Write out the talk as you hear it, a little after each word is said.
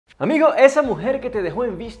Amigo, esa mujer que te dejó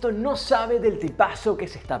en visto no sabe del tipazo que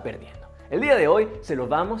se está perdiendo. El día de hoy se lo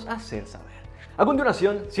vamos a hacer saber. A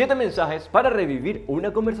continuación, 7 mensajes para revivir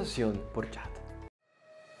una conversación por chat.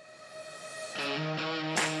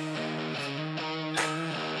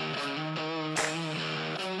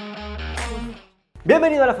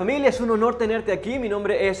 Bienvenido a la familia, es un honor tenerte aquí. Mi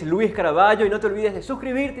nombre es Luis Caraballo y no te olvides de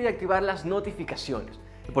suscribirte y activar las notificaciones.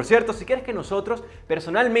 Y por cierto, si quieres que nosotros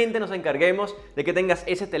personalmente nos encarguemos de que tengas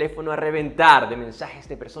ese teléfono a reventar de mensajes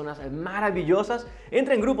de personas maravillosas,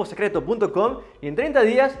 entra en gruposecreto.com y en 30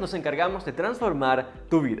 días nos encargamos de transformar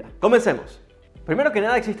tu vida. Comencemos. Primero que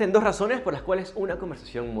nada, existen 2 razones por las cuales una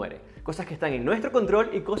conversación muere. Cosas que están en nuestro control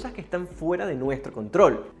y cosas que están fuera de nuestro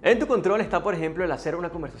control. En tu control está, por ejemplo, el hacer una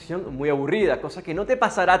conversación muy aburrida, cosa que no te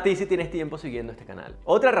pasará a ti si tienes tiempo siguiendo este canal.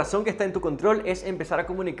 Otra razón que está en tu control es empezar a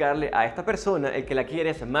comunicarle a esta persona el que la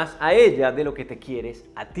quieres más a ella de lo que te quieres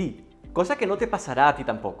a ti. Cosa que no te pasará a ti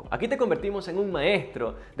tampoco. Aquí te convertimos en un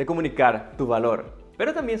maestro de comunicar tu valor.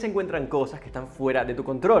 Pero también se encuentran cosas que están fuera de tu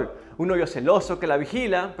control. Un novio celoso que la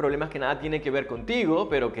vigila, problemas que nada tienen que ver contigo,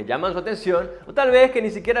 pero que llaman su atención, o tal vez que ni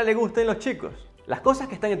siquiera le gusten los chicos. Las cosas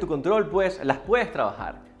que están en tu control, pues, las puedes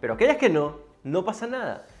trabajar. Pero aquellas que no pasa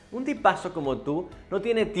nada. Un tipazo como tú no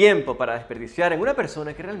tiene tiempo para desperdiciar en una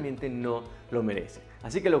persona que realmente no lo merece.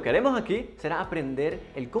 Así que lo que haremos aquí será aprender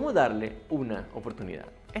el cómo darle una oportunidad.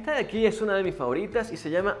 Esta de aquí es una de mis favoritas y se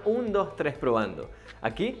llama 1, 2, 3 probando.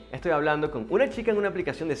 Aquí estoy hablando con una chica en una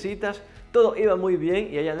aplicación de citas, todo iba muy bien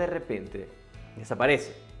y ella de repente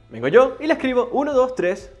desaparece. Vengo yo y le escribo 1, 2,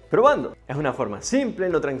 3 probando. Es una forma simple,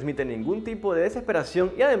 no transmite ningún tipo de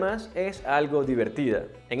desesperación y además es algo divertida.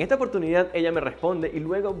 En esta oportunidad ella me responde y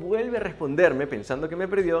luego vuelve a responderme pensando que me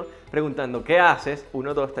perdió, preguntando ¿qué haces?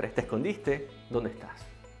 1, 2, 3, ¿te escondiste? ¿Dónde estás?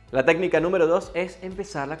 La técnica número 2 es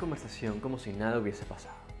empezar la conversación como si nada hubiese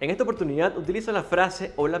pasado. En esta oportunidad utiliza la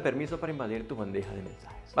frase hola, permiso para invadir tu bandeja de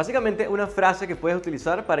mensajes. Básicamente una frase que puedes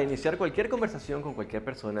utilizar para iniciar cualquier conversación con cualquier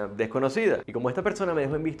persona desconocida. Y como esta persona me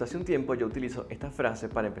dejó en visto hace un tiempo, yo utilizo esta frase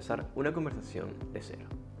para empezar una conversación de cero.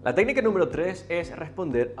 La técnica número 3 es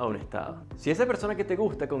responder a un estado. Si esa persona que te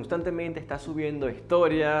gusta constantemente está subiendo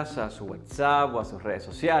historias a su WhatsApp o a sus redes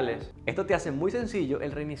sociales, esto te hace muy sencillo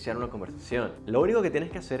el reiniciar una conversación. Lo único que tienes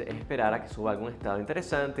que hacer es esperar a que suba algún estado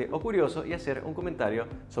interesante o curioso y hacer un comentario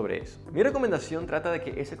sobre eso. Mi recomendación trata de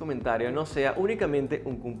que ese comentario no sea únicamente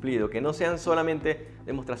un cumplido, que no sean solamente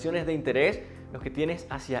demostraciones de interés los que tienes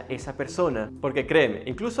hacia esa persona, porque créeme,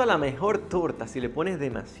 incluso a la mejor torta si le pones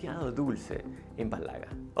demasiado dulce, empalaga.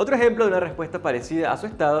 Otro ejemplo de una respuesta parecida a su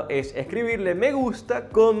estado es escribirle me gusta,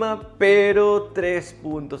 pero 3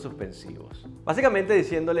 puntos suspensivos. Básicamente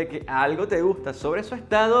diciéndole que algo te gusta sobre su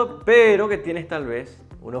estado, pero que tienes tal vez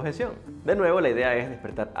una objeción. De nuevo, la idea es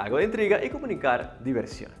despertar algo de intriga y comunicar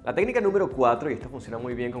diversión. La técnica número 4, y esto funciona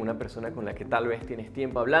muy bien con una persona con la que tal vez tienes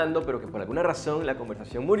tiempo hablando, pero que por alguna razón la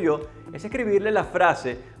conversación murió, es escribirle la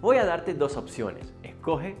frase voy a darte 2 opciones,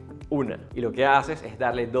 escoge una. Y lo que haces es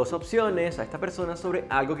darle 2 opciones a esta persona sobre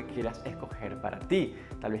algo que quieras escoger para ti.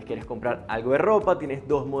 Tal vez quieres comprar algo de ropa, tienes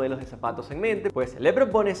 2 modelos de zapatos en mente, pues le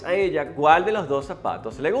propones a ella cuál de los 2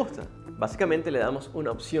 zapatos le gusta. Básicamente le damos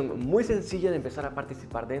una opción muy sencilla de empezar a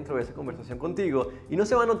participar dentro de esa conversación contigo y no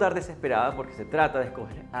se va a notar desesperada porque se trata de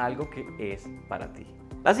escoger algo que es para ti.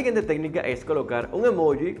 La siguiente técnica es colocar un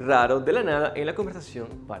emoji raro de la nada en la conversación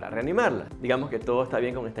para reanimarla. Digamos que todo está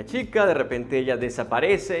bien con esta chica, de repente ella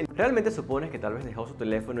desaparece. Realmente supones que tal vez dejó su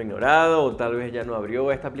teléfono ignorado o tal vez ya no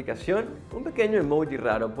abrió esta aplicación. Un pequeño emoji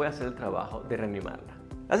raro puede hacer el trabajo de reanimarla.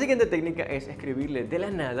 La siguiente técnica es escribirle de la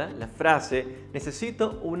nada la frase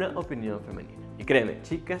necesito una opinión femenina. Y créeme,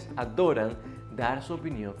 chicas adoran dar su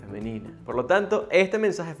opinión femenina. Por lo tanto, este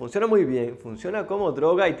mensaje funciona muy bien, funciona como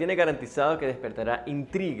droga y tiene garantizado que despertará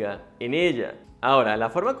intriga en ella. Ahora, la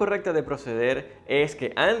forma correcta de proceder es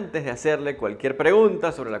que antes de hacerle cualquier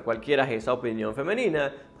pregunta sobre la cual quieras esa opinión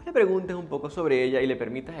femenina, pues le preguntes un poco sobre ella y le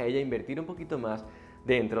permitas a ella invertir un poquito más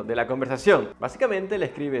dentro de la conversación. Básicamente le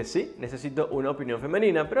escribes sí, necesito una opinión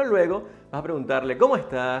femenina, pero luego vas a preguntarle ¿cómo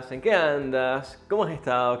estás? ¿En qué andas? ¿Cómo has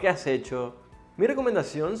estado? ¿Qué has hecho? Mi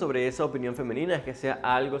recomendación sobre esa opinión femenina es que sea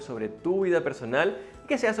algo sobre tu vida personal y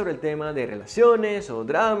que sea sobre el tema de relaciones o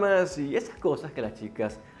dramas y esas cosas que las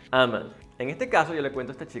chicas aman. En este caso yo le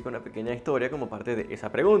cuento a esta chica una pequeña historia como parte de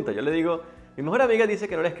esa pregunta. Yo le digo, mi mejor amiga dice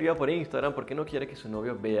que no le escriba por Instagram porque no quiere que su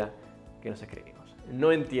novio vea que nos escribimos.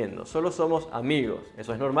 No entiendo, solo somos amigos,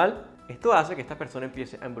 ¿eso es normal? Esto hace que esta persona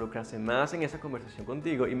empiece a involucrarse más en esa conversación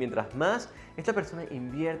contigo y mientras más esta persona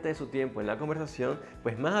invierte su tiempo en la conversación,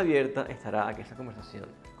 pues más abierta estará a que esa conversación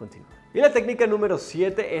continúe. Y la técnica número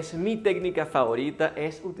 7 es mi técnica favorita,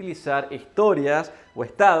 es utilizar historias o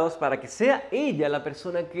estados para que sea ella la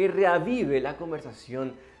persona que reavive la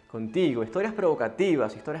conversación contigo. Historias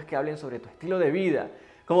provocativas, historias que hablen sobre tu estilo de vida,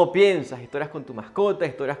 cómo piensas, historias con tu mascota,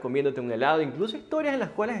 historias comiéndote un helado, incluso historias en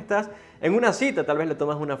las cuales estás en una cita, tal vez le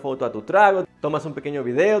tomas una foto a tu trago, tomas un pequeño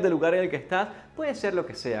video del lugar en el que estás, puede ser lo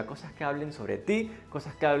que sea, cosas que hablen sobre ti,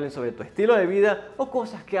 cosas que hablen sobre tu estilo de vida o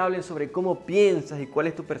cosas que hablen sobre cómo piensas y cuál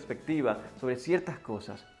es tu perspectiva sobre ciertas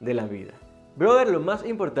cosas de la vida. Brother, lo más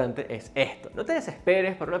importante es esto. No te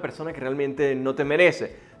desesperes por una persona que realmente no te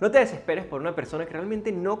merece. No te desesperes por una persona que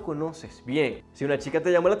realmente no conoces bien. Si una chica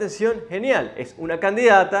te llamó la atención, genial. Es una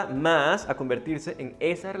candidata más a convertirse en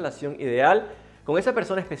esa relación ideal con esa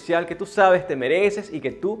persona especial que tú sabes te mereces y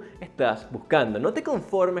que tú estás buscando. No te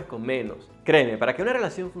conformes con menos. Créeme, para que una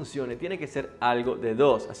relación funcione tiene que ser algo de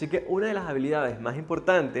dos. Así que una de las habilidades más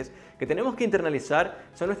importantes que tenemos que internalizar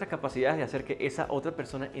son nuestras capacidades de hacer que esa otra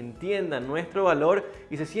persona entienda nuestro valor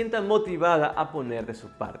y se sienta motivada a poner de su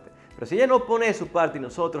parte. Pero si ella no pone de su parte y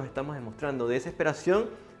nosotros estamos demostrando desesperación,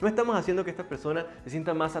 no estamos haciendo que esta persona se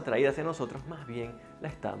sienta más atraída hacia nosotros, más bien la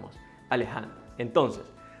estamos alejando. Entonces,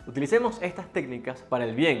 utilicemos estas técnicas para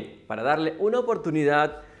el bien, para darle una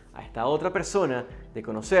oportunidad a esta otra persona de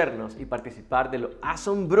conocernos y participar de lo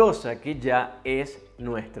asombrosa que ya es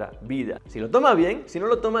nuestra vida. Si lo toma bien, si no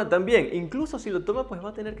lo toma también, incluso si lo toma, pues va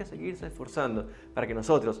a tener que seguirse esforzando para que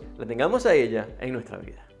nosotros la tengamos a ella en nuestra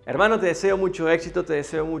vida. Hermano, te deseo mucho éxito, te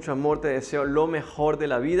deseo mucho amor, te deseo lo mejor de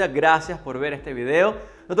la vida. Gracias por ver este video.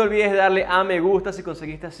 No te olvides de darle a me gusta si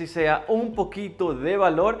conseguiste así sea un poquito de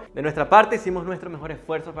valor. De nuestra parte hicimos nuestro mejor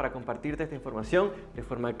esfuerzo para compartirte esta información de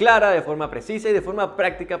forma clara, de forma precisa y de forma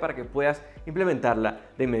práctica para que puedas implementarla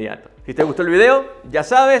de inmediato. Si te gustó el video, ya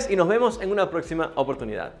sabes, y nos vemos en una próxima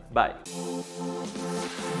oportunidad. Bye.